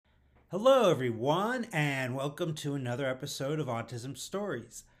Hello, everyone, and welcome to another episode of Autism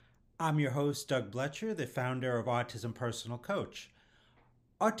Stories. I'm your host, Doug Bletcher, the founder of Autism Personal Coach.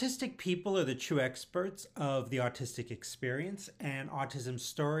 Autistic people are the true experts of the autistic experience, and Autism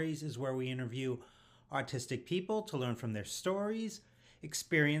Stories is where we interview autistic people to learn from their stories,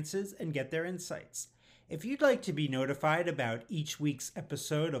 experiences, and get their insights. If you'd like to be notified about each week's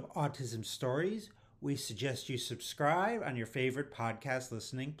episode of Autism Stories, we suggest you subscribe on your favorite podcast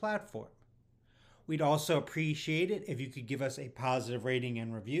listening platform. We'd also appreciate it if you could give us a positive rating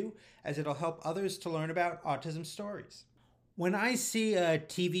and review, as it'll help others to learn about autism stories. When I see a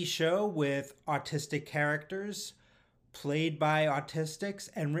TV show with autistic characters played by autistics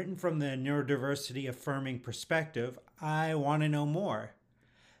and written from the neurodiversity affirming perspective, I want to know more.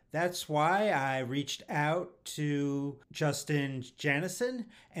 That's why I reached out to Justin Janison,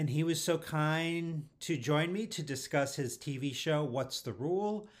 and he was so kind to join me to discuss his TV show, What's the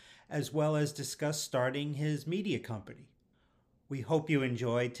Rule, as well as discuss starting his media company. We hope you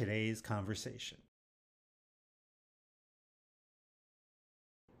enjoyed today's conversation.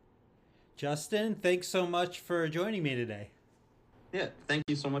 Justin, thanks so much for joining me today. Yeah, thank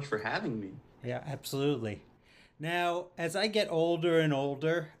you so much for having me. Yeah, absolutely. Now, as I get older and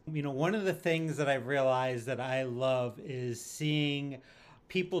older, one of the things that I've realized that I love is seeing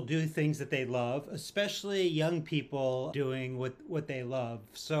people do things that they love, especially young people doing what they love.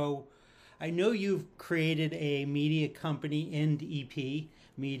 So I know you've created a media company, Ind EP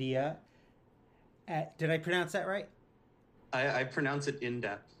Media. Did I pronounce that right? I pronounce it in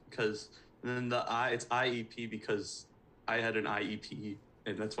depth because then it's IEP because I had an IEP,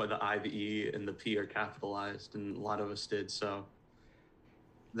 and that's why the I, the E, and the P are capitalized, and a lot of us did. So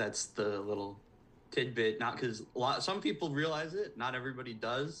that's the little tidbit. Not because some people realize it, not everybody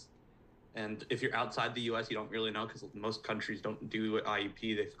does. And if you're outside the U.S., you don't really know because most countries don't do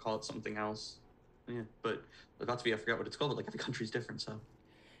IEP; they call it something else. Yeah, but I forgot what it's called. But like every country's different, so.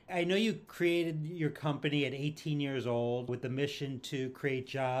 I know you created your company at 18 years old with the mission to create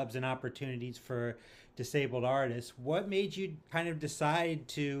jobs and opportunities for disabled artists. What made you kind of decide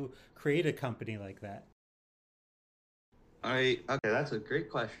to create a company like that? Okay, that's a great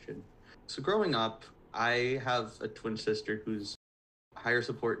question. So growing up, I have a twin sister who's higher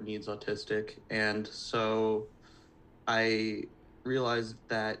support needs autistic, and so I realized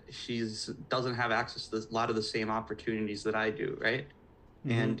that she's doesn't have access to a lot of the same opportunities that I do, right?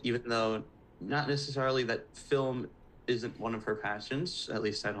 Mm-hmm. And even though not necessarily that film isn't one of her passions, at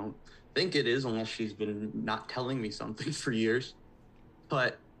least I don't think it is, unless she's been not telling me something for years.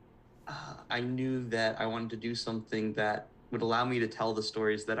 But I knew that I wanted to do something that would allow me to tell the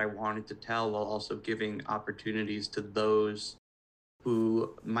stories that I wanted to tell while also giving opportunities to those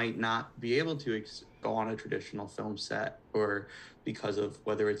who might not be able to go on a traditional film set, or because of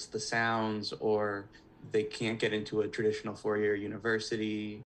whether it's the sounds or they can't get into a traditional four-year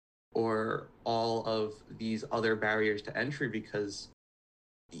university or all of these other barriers to entry. Because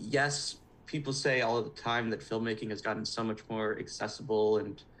yes, people say all the time that filmmaking has gotten so much more accessible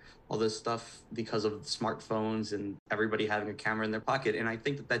and all this stuff because of smartphones and everybody having a camera in their pocket. And I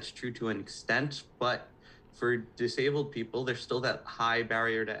think that that's true to an extent, but for disabled people, there's still that high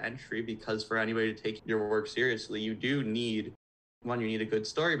barrier to entry, because for anybody to take your work seriously, you do need you need a good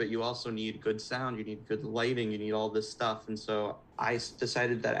story, but you also need good sound, you need good lighting, you need all this stuff. And so I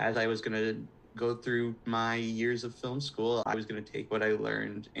decided that as I was going to go through my years of film school, I was going to take what I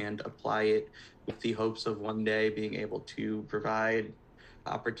learned and apply it with the hopes of one day being able to provide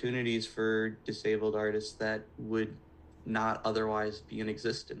opportunities for disabled artists that would not otherwise be in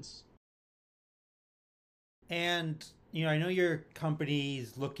existence. And I know your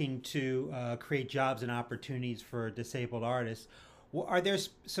company's looking to create jobs and opportunities for disabled artists. Are there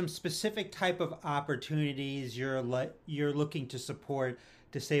some specific type of opportunities you're looking to support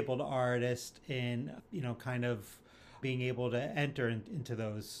disabled artists in, kind of being able to enter into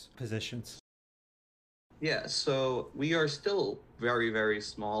those positions? Yeah, so we are still very, very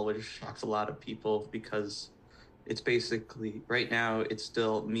small, which shocks a lot of people because it's basically right now it's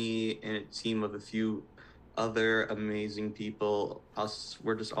still me and a team of a few other amazing people.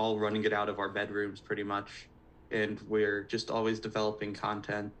 We're just all running it out of our bedrooms pretty much. And we're just always developing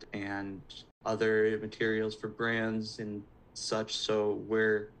content and other materials for brands and such. So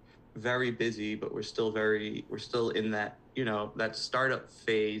we're very busy, but we're still in that, that startup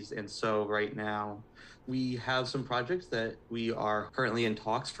phase. And so right now we have some projects that we are currently in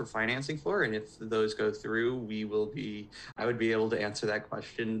talks for financing for. And if those go through, I would be able to answer that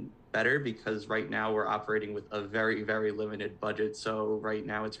question better, because right now we're operating with a very, very limited budget. So right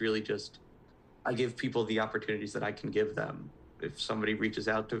now it's really just, I give people the opportunities that I can give them. if somebody reaches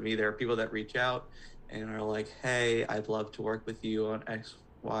out to me, there are people that reach out and are like, hey, I'd love to work with you on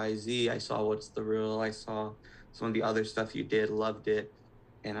XYZ. I saw What's the Rule. I saw some of the other stuff you did, loved it.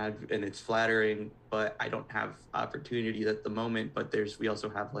 And it's flattering, but I don't have opportunities at the moment. But we also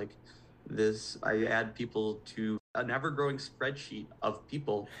have like this, I add people to an ever growing spreadsheet of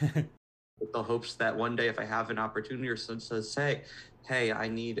people with the hopes that one day if I have an opportunity or someone says, hey, I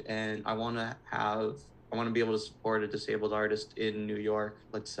want to be able to support a disabled artist in New York,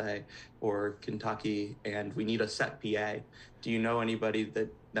 let's say, or Kentucky, and we need a set PA. Do you know anybody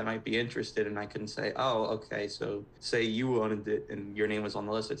that might be interested? And I can say, oh, okay, so say you wanted it and your name was on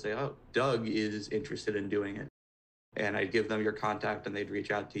the list. I'd say, oh, Doug is interested in doing it. And I'd give them your contact and they'd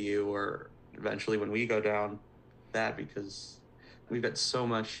reach out to you, or eventually when we go down that, because we've got so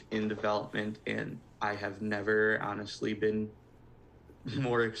much in development and I have never honestly been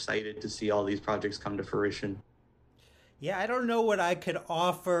more excited to see all these projects come to fruition. Yeah, I don't know what I could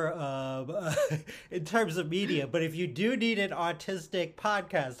offer in terms of media, but if you do need an autistic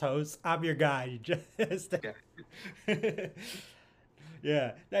podcast host, I'm your guy. Just yeah.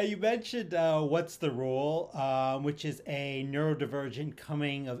 Yeah. Now you mentioned What's the Rule, which is a neurodivergent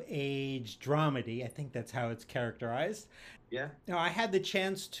coming of age dramedy. I think that's how it's characterized. Yeah. Now, I had the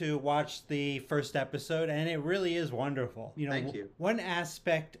chance to watch the first episode, and it really is wonderful. Thank you. One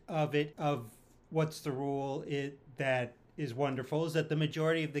aspect of it, of What's the Rule, that is wonderful, is that the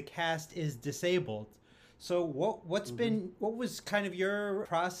majority of the cast is disabled. So, what was kind of your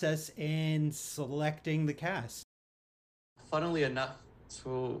process in selecting the cast? Funnily enough,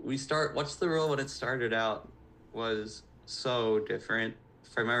 What's the Rule when it started out was so different,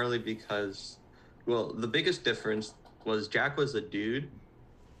 primarily because, well, the biggest difference was Jack was a dude,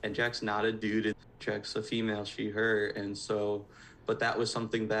 and Jack's not a dude. Jack's a female, she, her. And so, but that was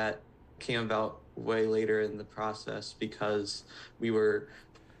something that came about way later in the process because we were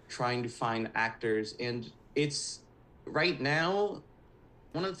trying to find actors. And it's right now,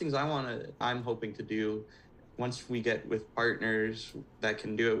 one of the things I'm hoping to do once we get with partners that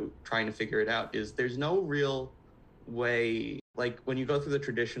can do it, trying to figure it out, is there's no real way, like when you go through the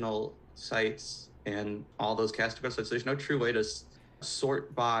traditional sites and all those casting websites, there's no true way to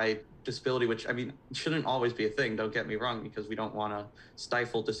sort by disability, which, I mean, shouldn't always be a thing, don't get me wrong, because we don't want to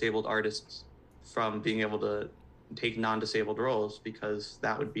stifle disabled artists from being able to take non-disabled roles, because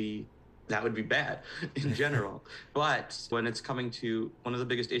that would be bad in general. But when it's coming to, one of the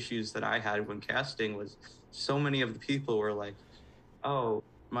biggest issues that I had when casting was so many of the people were like, oh,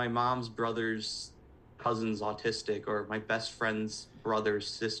 my mom's brother's cousin's autistic, or my best friend's brother's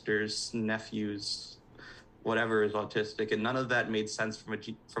sister's nephew's whatever is autistic, and none of that made sense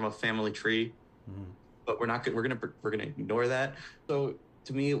from a family tree. Mm-hmm. But we're gonna ignore that. So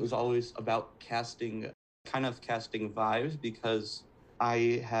to me, it was always about casting vibes, because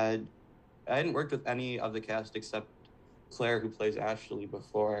I hadn't worked with any of the cast except Claire, who plays Ashley,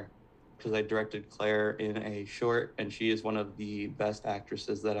 before, because I directed Claire in a short, and she is one of the best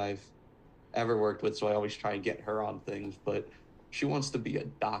actresses that I've ever worked with, so I always try and get her on things, but she wants to be a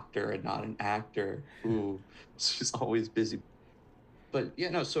doctor and not an actor. Ooh, she's always busy. But yeah,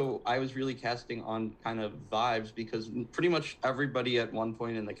 no, so I was really casting on kind of vibes, because pretty much everybody at one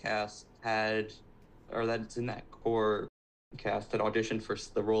point in the cast that's in that core cast, had auditioned for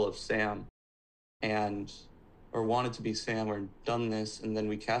the role of Sam, or wanted to be Sam, or done this, and then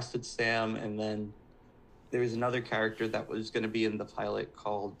we casted Sam, and then there was another character that was going to be in the pilot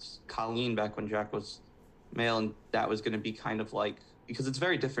called Colleen back when Jack was male, and that was going to be kind of like, because it's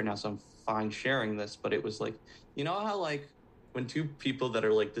very different now, so I'm fine sharing this, but it was like, you know how like when two people that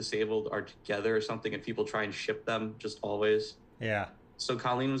are like disabled are together or something and people try and ship them just always? Yeah. So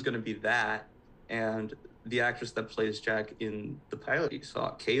Colleen was going to be that, and the actress that plays Jack in the pilot you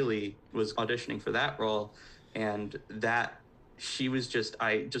saw, Kaylee, was auditioning for that role, and that she was just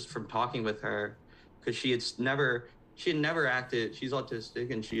from talking with her, because she had never acted. She's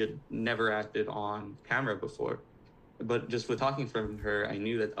autistic, and she had never acted on camera before. But just with talking from her, I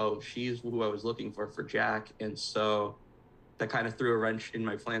knew that, oh, she's who I was looking for Jack. And so that kind of threw a wrench in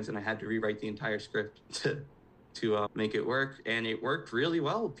my plans, and I had to rewrite the entire script to make it work. And it worked really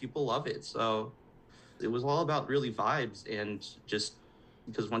well. People love it. So it was all about really vibes, and just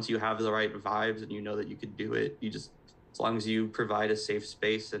because once you have the right vibes and you know that you could do it, as long as you provide a safe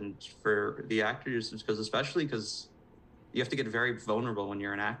space, and for the actors, especially because you have to get very vulnerable when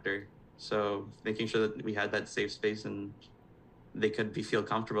you're an actor. So making sure that we had that safe space and they could feel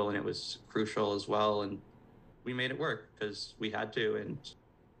comfortable, and it was crucial as well. And we made it work because we had to. And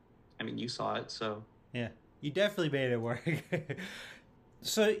I mean, you saw it, so. Yeah, you definitely made it work.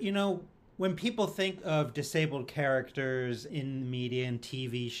 So, When people think of disabled characters in media and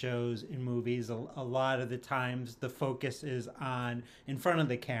TV shows and movies, a lot of the times the focus is on in front of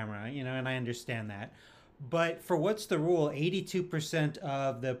the camera, and I understand that. But for What's the Rule, 82%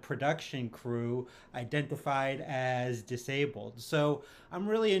 of the production crew identified as disabled. So I'm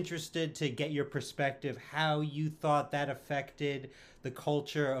really interested to get your perspective how you thought that affected the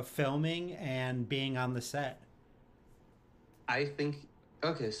culture of filming and being on the set. I think,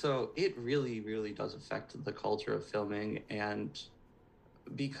 okay, so it really, really does affect the culture of filming. And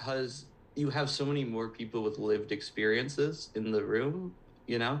because you have so many more people with lived experiences in the room,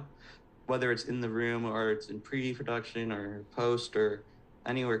 you know, whether it's in the room or it's in pre-production or post or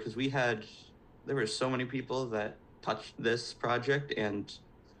anywhere, because there were so many people that touched this project, and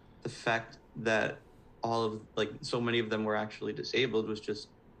the fact that all of like so many of them were actually disabled was just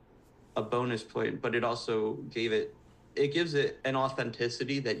a bonus point. But it also it gives it an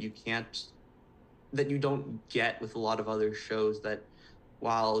authenticity that you don't get with a lot of other shows that,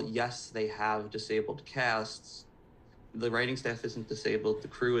 while yes they have disabled casts, the writing staff isn't disabled, the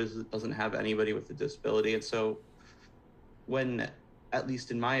crew doesn't have anybody with a disability. And so when, at least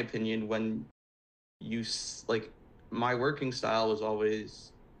in my opinion, when like, my working style was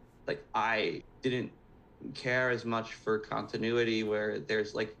always like, I didn't care as much for continuity, where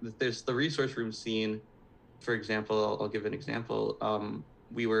there's the resource room scene, for example. I'll give an example.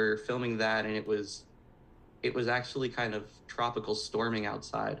 We were filming that, and it was actually kind of tropical storming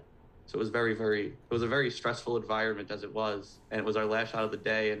outside. So it was a very stressful environment as it was. And it was our last shot of the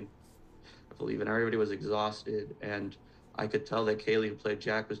day. And I believe, and everybody was exhausted. And I could tell that Kaylee, who played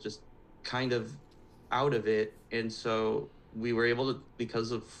Jack, was just kind of out of it. And so we were able to,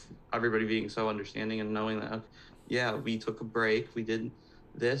 because of everybody being so understanding and knowing that, yeah, we took a break, we did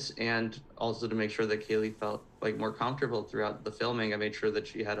this, and also to make sure that Kaylee felt like more comfortable throughout the filming, I made sure that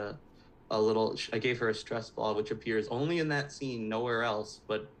she had I gave her a stress ball, which appears only in that scene, nowhere else,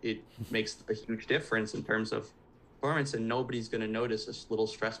 but it makes a huge difference in terms of performance. And nobody's going to notice this little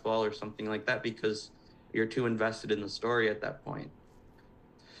stress ball or something like that because you're too invested in the story at that point.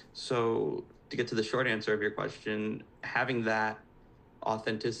 So, to get to the short answer of your question, having that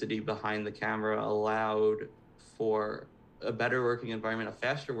authenticity behind the camera allowed for a better working environment, a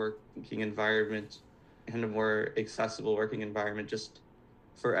faster working environment, and a more accessible working environment, just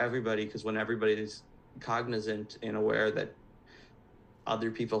for everybody. Because when everybody's cognizant and aware that other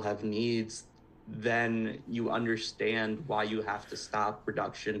people have needs, then you understand why you have to stop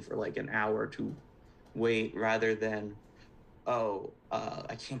production for like an hour to wait, rather than, oh,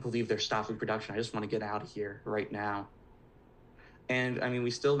 I can't believe they're stopping production, I just want to get out of here right now. And I mean,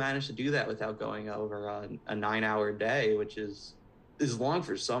 we still managed to do that without going over a 9-hour day, which is long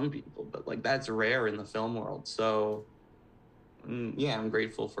for some people, but like, that's rare in the film world. So yeah, I'm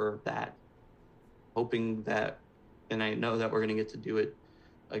grateful for that. Hoping that, and I know that we're gonna get to do it.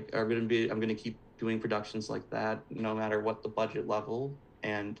 I'm gonna keep doing productions like that, no matter what the budget level.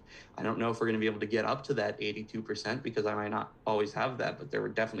 And I don't know if we're gonna be able to get up to that 82%, because I might not always have that, but there were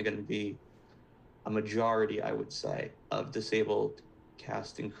definitely gonna be a majority, I would say, of disabled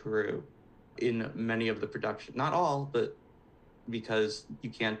cast and crew in many of the production. Not all, but because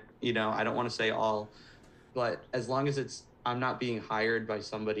you can't, I don't want to say all, but as long as I'm not being hired by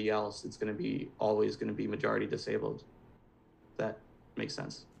somebody else, it's going to be always going to be majority disabled. That makes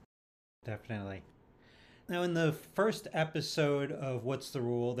sense. Definitely. Now, in the first episode of What's the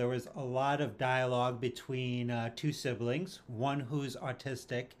Rule, there was a lot of dialogue between two siblings, one who's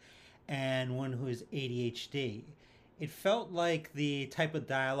autistic and one who's ADHD. It felt like the type of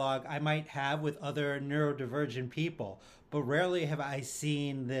dialogue I might have with other neurodivergent people, but rarely have I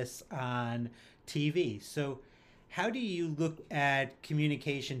seen this on TV. So, how do you look at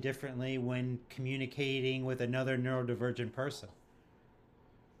communication differently when communicating with another neurodivergent person?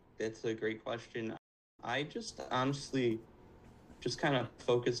 It's a great question. I just honestly just kind of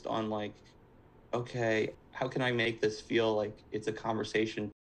focused on, like, okay, how can I make this feel like it's a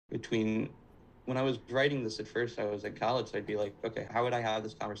conversation between, when I was writing this at first, I was at college, so I'd be like, okay, how would I have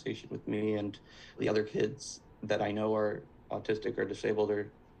this conversation with me and the other kids that I know are autistic or disabled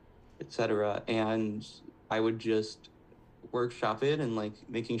or etc. And I would just workshop it, and like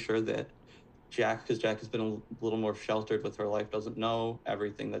making sure that because Jack has been a little more sheltered with her life, doesn't know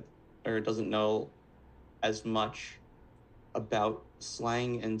everything that, or doesn't know as much about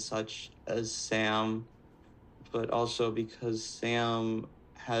slang and such as Sam, but also because Sam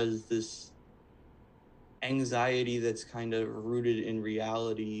has this anxiety that's kind of rooted in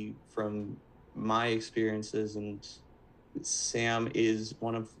reality from my experiences. And Sam is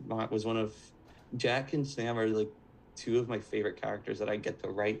one of Jack and Sam are like two of my favorite characters that I get to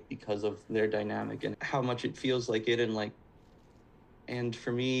write because of their dynamic and how much it feels like it. And like, and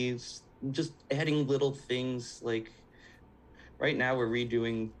for me, it's just adding little things like right now we're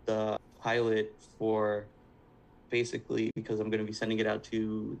redoing the pilot for basically because I'm going to be sending it out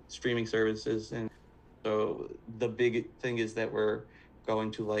to streaming services. And so the big thing is that we're going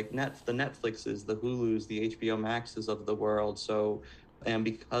to like the Netflixes, the Hulus, the HBO Maxes of the world. So, and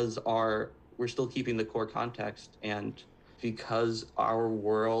because we're still keeping the core context, and because our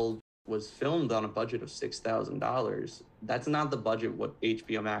world was filmed on a budget of $6,000, that's not the budget what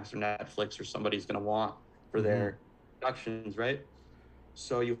HBO Max or Netflix or somebody's going to want for their productions, right?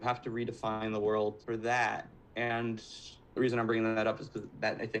 So you have to redefine the world for that. And the reason I'm bringing that up is because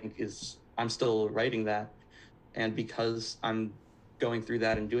that I think is I'm still writing that, and because I'm going through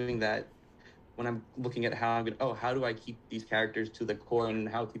that and doing that, when I'm looking at how do I keep these characters to the core and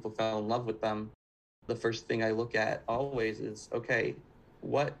how people fell in love with them, the first thing I look at always is, okay,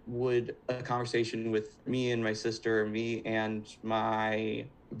 what would a conversation with me and my sister, or me and my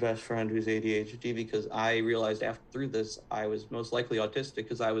best friend who's ADHD, because I realized after through this, I was most likely autistic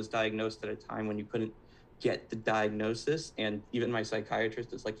because I was diagnosed at a time when you couldn't get the diagnosis. And even my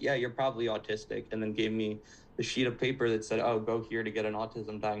psychiatrist is like, yeah, you're probably autistic. And then gave me the sheet of paper that said, oh, go here to get an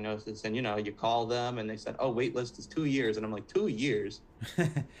autism diagnosis. And, you call them and they said, oh, wait list is 2 years. And I'm like, 2 years?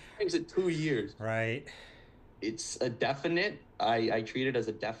 Makes it 2 years. Right. It's a definite. I treat it as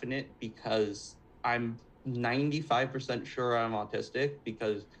a definite because I'm 95% sure I'm autistic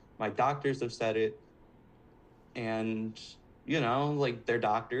because my doctors have said it. And, like they're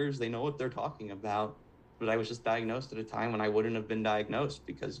doctors, they know what they're talking about. But I was just diagnosed at a time when I wouldn't have been diagnosed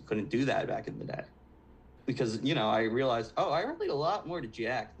because you couldn't do that back in the day. Because, I realized, oh, I relate a lot more to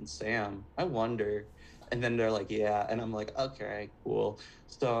Jack than Sam. I wonder. And then they're like, yeah. And I'm like, okay, cool.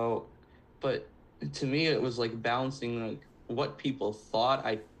 So, but to me, it was like balancing like what people thought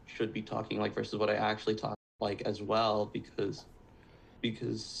I should be talking like versus what I actually talk like as well,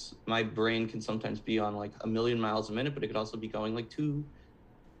 because my brain can sometimes be on like a million miles a minute, but it could also be going like 2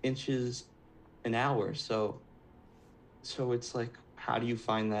 inches an hour. So it's like, how do you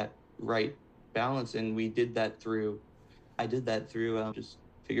find that right balance? And I did that through just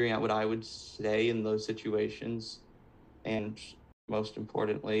figuring out what I would say in those situations. And most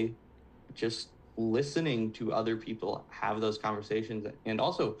importantly, just listening to other people have those conversations. And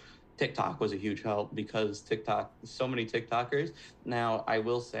also TikTok was a huge help because so many TikTokers. Now, I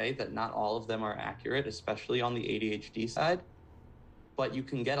will say that not all of them are accurate, especially on the ADHD side, but you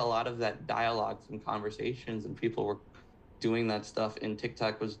can get a lot of that dialogue from conversations, and people were doing that stuff. And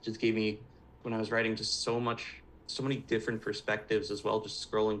TikTok gave me, when I was writing, just so many different perspectives as well, just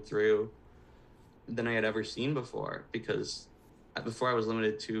scrolling through than I had ever seen before, because before I was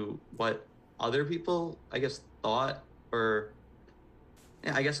limited to what other people, I guess, thought, or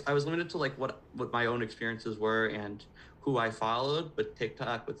yeah, I guess I was limited to like what my own experiences were and who I followed. But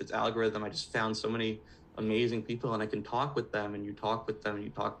TikTok, with its algorithm, I just found so many amazing people, and I can talk with them, and you talk with them, and you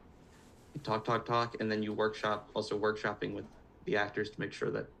talk, and then you workshopping with the actors to make sure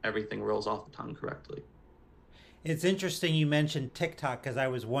that everything rolls off the tongue correctly. It's interesting you mentioned TikTok because I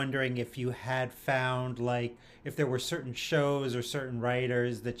was wondering if you had found like if there were certain shows or certain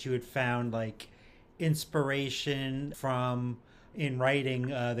writers that you had found like inspiration from in writing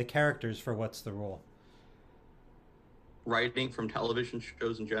the characters for What's the Rule. Writing from television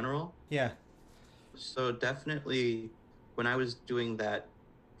shows in general. Yeah. So definitely, when I was doing that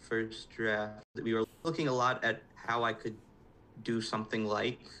first draft, we were looking a lot at how I could do something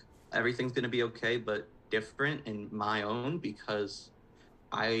like Everything's Gonna Be Okay, but different and my own, because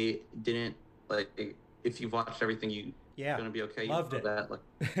I didn't like, if you've watched Everything You Yeah. Gonna Be Okay, Loved it. that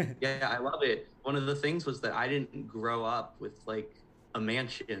like, yeah, I love it. One of the things was that I didn't grow up with like a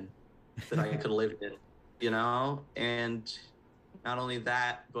mansion that I could live in, and not only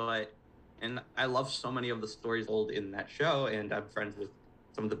that, but and I love so many of the stories told in that show, and I'm friends with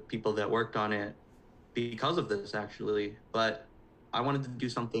some of the people that worked on it because of this actually. But I wanted to do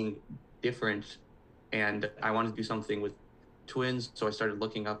something different, and I wanted to do something with twins, so I started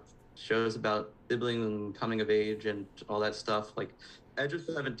looking up shows about siblings and coming of age and all that stuff. Like Edge of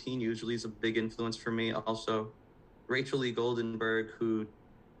 17 usually is a big influence for me. Also, Rachel Lee Goldenberg, who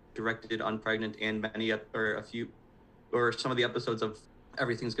directed Unpregnant and or some of the episodes of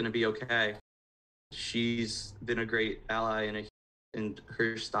Everything's Gonna Be Okay. She's been a great ally, and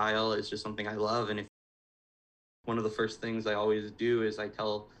her style is just something I love. And if one of the first things I always do is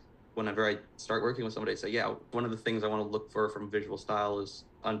whenever I start working with somebody, I say, yeah, one of the things I want to look for from visual style is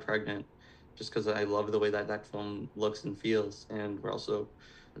Unpregnant, just because I love the way that film looks and feels. And we're also,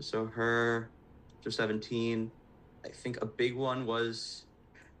 so her, to 17, I think a big one was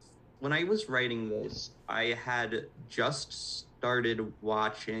when I was writing this, I had just started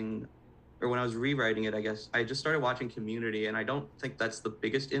watching, or when I was rewriting it, I guess, I just started watching Community, and I don't think that's the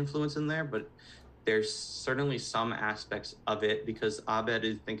biggest influence in there, but there's certainly some aspects of it because Abed,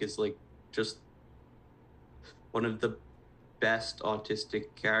 I think, is like just one of the best autistic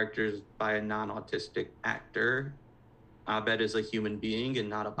characters by a non-autistic actor. Abed is a human being and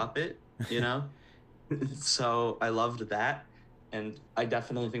not a puppet, you know? So I loved that. And I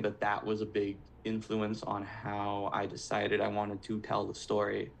definitely think that that was a big influence on how I decided I wanted to tell the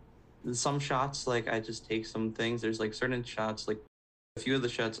story. Some shots, like I just take some things. There's like certain shots, like a few of the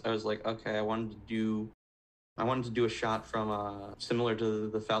shots, I was like, okay, I wanted to do a shot from similar to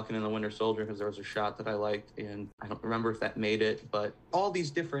the Falcon and the Winter Soldier because there was a shot that I liked, and I don't remember if that made it, but all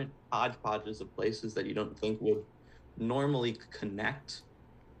these different hodgepodges of places that you don't think would normally connect.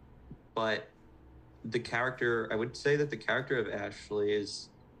 But the character, I would say that the character of Ashley is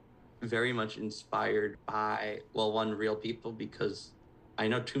very much inspired by, well, one, real people, because I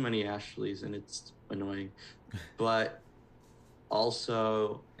know too many Ashleys and it's annoying, but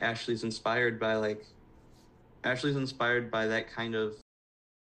also Ashley's inspired by that kind of,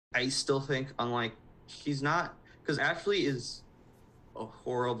 I still think, unlike, she's not, because Ashley is a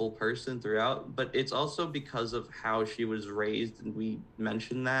horrible person throughout, but it's also because of how she was raised, and we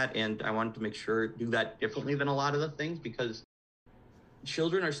mentioned that, and I wanted to make sure do that differently than a lot of the things, because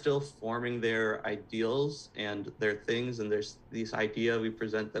children are still forming their ideals and their things, and there's this idea we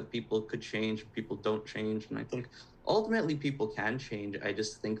present that people could change, people don't change, and I think ultimately people can change. I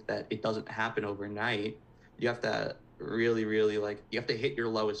just think that it doesn't happen overnight. You have to really, really, like, you have to hit your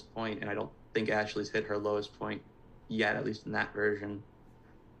lowest point, and I don't think Ashley's hit her lowest point yet, at least in that version.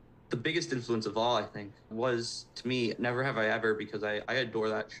 The biggest influence of all, I think, was, to me, Never Have I Ever, because I adore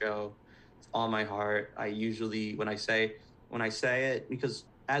that show with all my heart. I usually, when I say it, because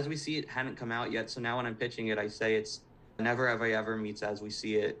As We See It hadn't come out yet, so now when I'm pitching it, I say it's Never Have I Ever meets As We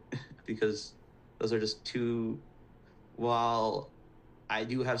See It, because those are just two. While I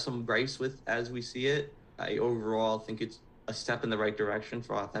do have some gripes with As We See It, I overall think it's a step in the right direction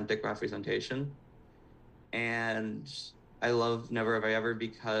for authentic representation. And I love Never Have I Ever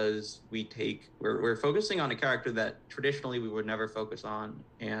because we're focusing on a character that traditionally we would never focus on,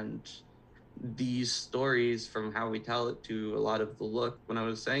 and these stories, from how we tell it to a lot of the look, when I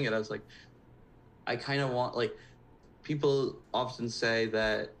was saying it, I was like, I kind of want, like, people often say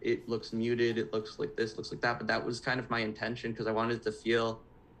that it looks muted, it looks like this, looks like that, but that was kind of my intention because I wanted it to feel,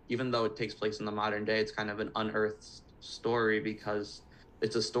 even though it takes place in the modern day, it's kind of an unearthed story because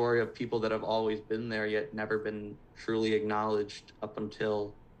it's a story of people that have always been there yet never been truly acknowledged up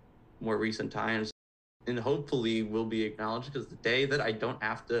until more recent times, and hopefully will be acknowledged, because the day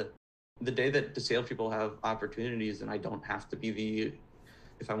that disabled people have opportunities and I don't have to be the,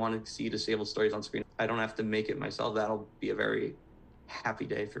 if I want to see disabled stories on screen, I don't have to make it myself. That'll be a very happy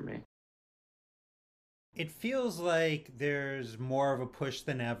day for me. It feels like there's more of a push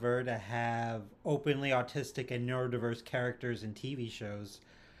than ever to have openly autistic and neurodiverse characters in TV shows.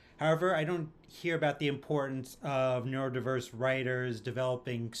 However, I don't hear about the importance of neurodiverse writers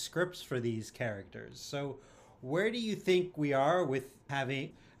developing scripts for these characters. So, where do you think we are with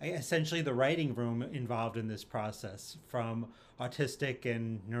having essentially the writing room involved in this process from autistic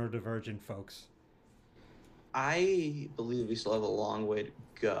and neurodivergent folks? I believe we still have a long way to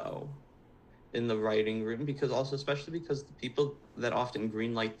go in the writing room, because also, especially because the people that often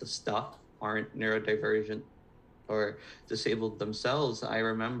greenlight the stuff aren't neurodivergent or disabled themselves. I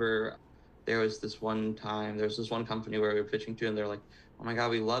remember there was this one company where we were pitching to, and they're like, oh my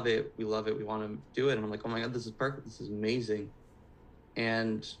God, we love it. We love it. We want to do it. And I'm like, oh my God, this is perfect. This is amazing.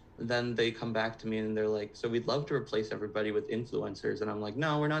 And then they come back to me and they're like, so we'd love to replace everybody with influencers. And I'm like,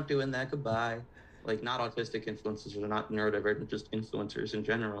 no, we're not doing that. Goodbye. Like, not autistic influencers or not neurodivergent, just influencers in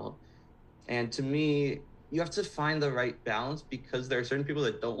general. And to me, you have to find the right balance, because there are certain people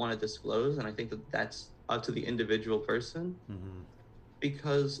that don't want to disclose. And I think that that's up to the individual person, Mm-hmm.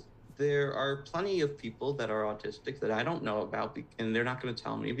 because there are plenty of people that are autistic that I don't know about, and they're not going to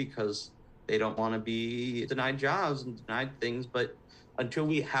tell me because they don't want to be denied jobs and denied things. But until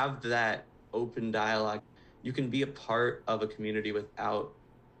we have that open dialogue, you can be a part of a community without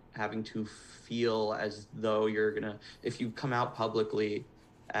having to feel as though you're gonna, if you come out publicly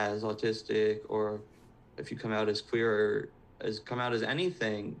as autistic, or if you come out as queer, or as come out as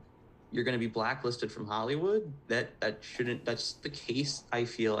anything, you're going to be blacklisted from Hollywood. That shouldn't, that's the case, I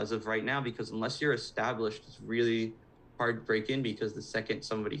feel, as of right now, because unless you're established, it's really hard to break in, because the second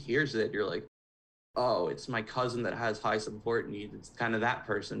somebody hears it, you're like, oh, it's my cousin that has high support needs. It's kind of that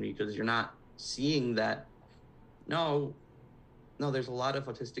person, because you're not seeing that No, no, there's a lot of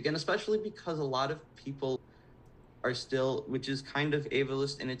autistic, and especially because a lot of people are still, which is kind of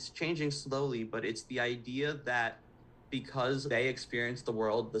ableist, and it's changing slowly, but it's the idea that because they experience the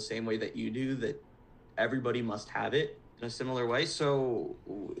world the same way that you do, that everybody must have it in a similar way. So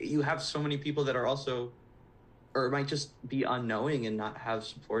you have so many people that are also, or might just be unknowing and not have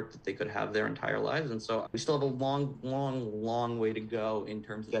support that they could have their entire lives. And so we still have a long, long, long way to go in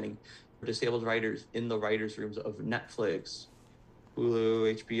terms of getting disabled writers in the writers' rooms of Netflix,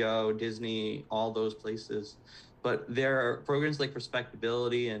 Hulu, HBO, Disney, all those places. But there are programs like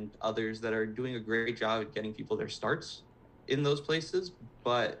Respectability and others that are doing a great job at getting people their starts in those places.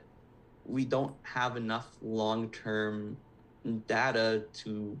 But we don't have enough long-term data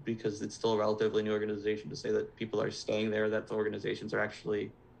to, because it's still a relatively new organization, to say that people are staying there, that the organizations are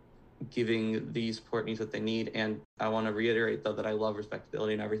actually giving the support needs that they need. And I want to reiterate, though, that I love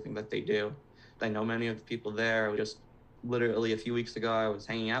Respectability and everything that they do. I know many of the people there. Just literally a few weeks ago, I was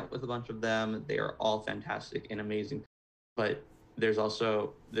hanging out with a bunch of them. They are all fantastic and amazing. But there's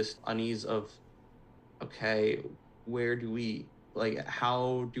also this unease of, okay, where do we, like,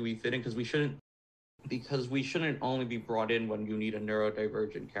 how do we fit in? Because we shouldn't only be brought in when you need a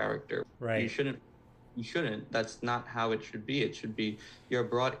neurodivergent character. You Right. shouldn't you shouldn't. That's not how it should be. It should be you're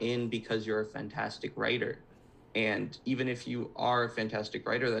brought in because you're a fantastic writer. And even if you are a fantastic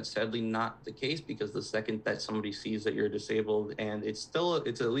writer, that's sadly not the case, because the second that somebody sees that you're disabled, and it's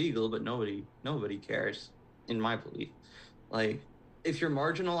illegal, but nobody cares, in my belief. Like, if you're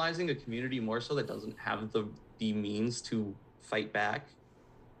marginalizing a community more so that doesn't have the means to fight back,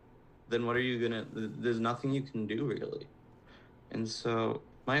 then what are you gonna? There's nothing you can do, really. And so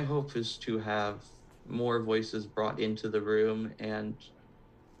my hope is to have more voices brought into the room, and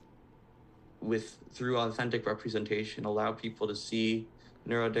with through authentic representation, allow people to see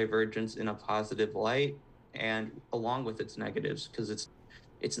neurodivergence in a positive light, and along with its negatives, because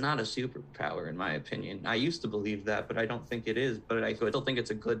it's not a superpower, in my opinion. I used to believe that, but I don't think it is. But I still think it's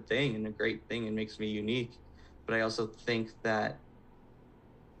a good thing and a great thing and makes me unique. But I also think that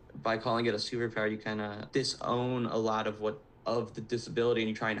by calling it a superpower, you kind of disown a lot of what of the disability, and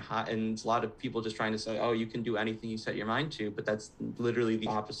you try and hide, and a lot of people just trying to say, oh, you can do anything you set your mind to, but that's literally the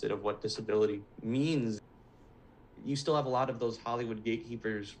opposite of what disability means. You still have a lot of those Hollywood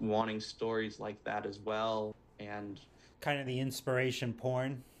gatekeepers wanting stories like that as well. And Kind of the inspiration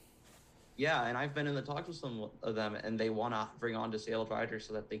porn. yeah, and I've been in the talks with some of them, and they want to bring on disabled writers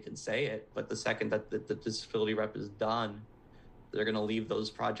so that they can say it. But the second that the disability rep is done, they're going to leave those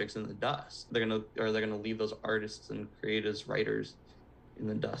projects in the dust. They're going to leave those artists and creators, writers in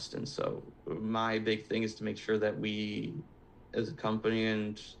the dust. And so my big thing is to make sure that we, as a company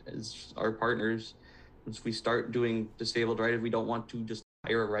and as our partners, once we start doing disabled writers, we don't want to just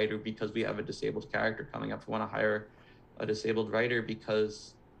hire a writer because we have a disabled character coming up. We want to hire a disabled writer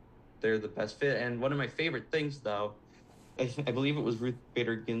because they're the best fit. And one of my favorite things, though, I believe it was Ruth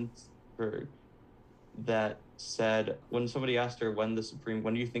Bader Ginsburg that said, when somebody asked her when do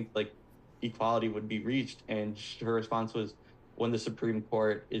you think like equality would be reached, and her response was, when the Supreme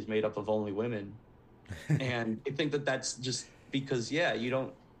Court is made up of only women. And I think that that's just because, yeah, you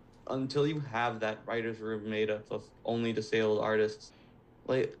don't, until you have that writers room made up of only disabled artists.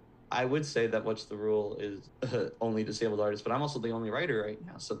 Like, I would say that What's the Rule is only disabled artists, but I'm also the only writer right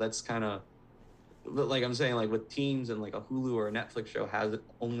now, so that's kind of, like I'm saying, like with teams and like a Hulu or a Netflix show has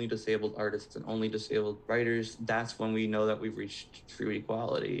only disabled artists and only disabled writers, that's when we know that we've reached true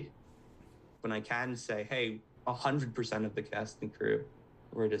equality. When I can say, hey, 100% of the cast and crew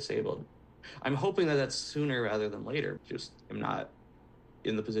were disabled. I'm hoping that that's sooner rather than later. Just I'm not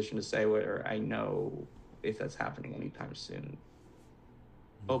in the position to say whether I know if that's happening anytime soon.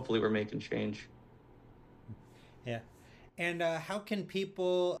 Hopefully, we're making change. Yeah. And how can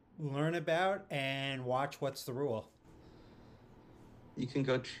people learn about and watch What's the Rule? You can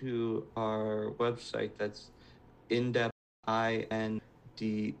go to our website, that's indep, INDEP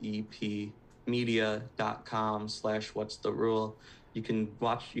media.com/what's the rule. You can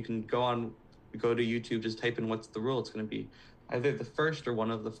go to YouTube, just type in what's the rule. It's going to be either the first or one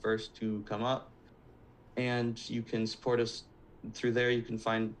of the first to come up. And you can support us through there. You can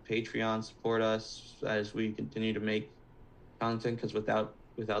find Patreon, support us as we continue to make content, because without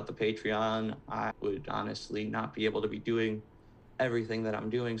the Patreon, I would honestly not be able to be doing everything that I'm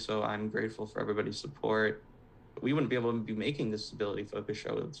doing. So I'm grateful for everybody's support. We wouldn't be able to be making this disability focus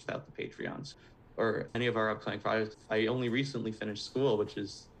show without the Patreons or any of our upcoming projects. I only recently finished school, which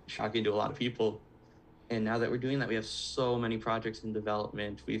is shocking to a lot of people. And now that we're doing that, we have so many projects in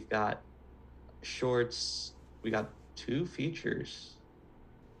development. We've got shorts, we got 2 features.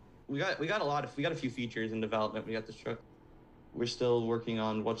 we got a few features in development. We got the truck. We're still working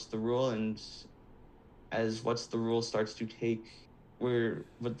on What's the Rule, and as What's the Rule starts to take, we're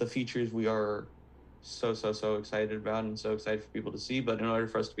with the features we are so excited about and so excited for people to see. But in order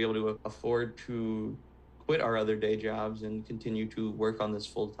for us to be able to afford to quit our other day jobs and continue to work on this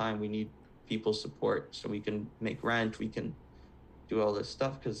full time, we need people's support so we can make rent, we can do all this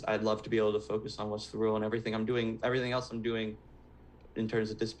stuff, because I'd love to be able to focus on What's the Rule and everything else I'm doing in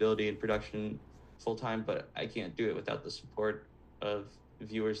terms of disability and production full time, but I can't do it without the support of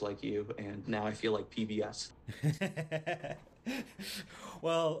viewers like you, and now I feel like PBS.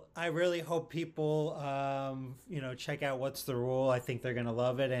 Well, I really hope people, check out What's the Rule. I think they're going to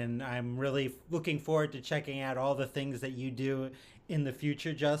love it, and I'm really looking forward to checking out all the things that you do in the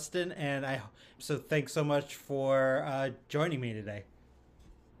future, Justin. So thanks so much for joining me today.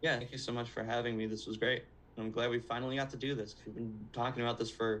 Yeah, thank you so much for having me. This was great. I'm glad we finally got to do this. We've been talking about this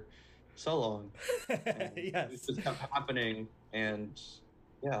for so long. Yes. It just kept happening, and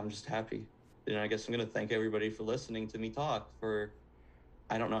yeah, I'm just happy. And I guess I'm going to thank everybody for listening to me talk for,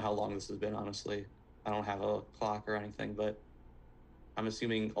 I don't know how long this has been, honestly. I don't have a clock or anything, but I'm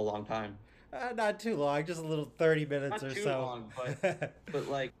assuming a long time. Not too long, just a little 30 minutes Not or too so. long, but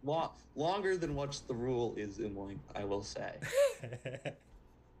like longer than What's the Rule is in length, I will say.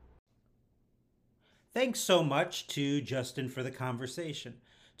 Thanks so much to Justin for the conversation.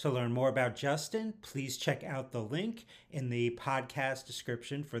 To learn more about Justin, please check out the link in the podcast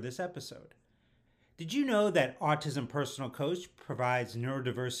description for this episode. Did you know that Autism Personal Coach provides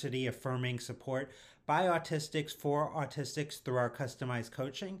neurodiversity affirming support by autistics for autistics through our customized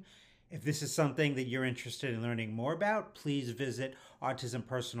coaching? If this is something that you're interested in learning more about, please visit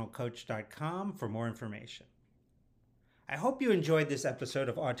autismpersonalcoach.com for more information. I hope you enjoyed this episode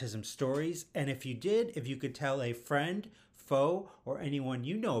of Autism Stories, and if you did, if you could tell a friend, foe, or anyone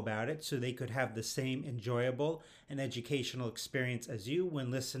you know about it so they could have the same enjoyable and educational experience as you when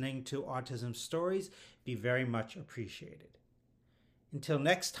listening to Autism Stories, be very much appreciated. Until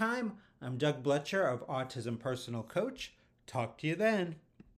next time, I'm Doug Bletcher of Autism Personal Coach. Talk to you then.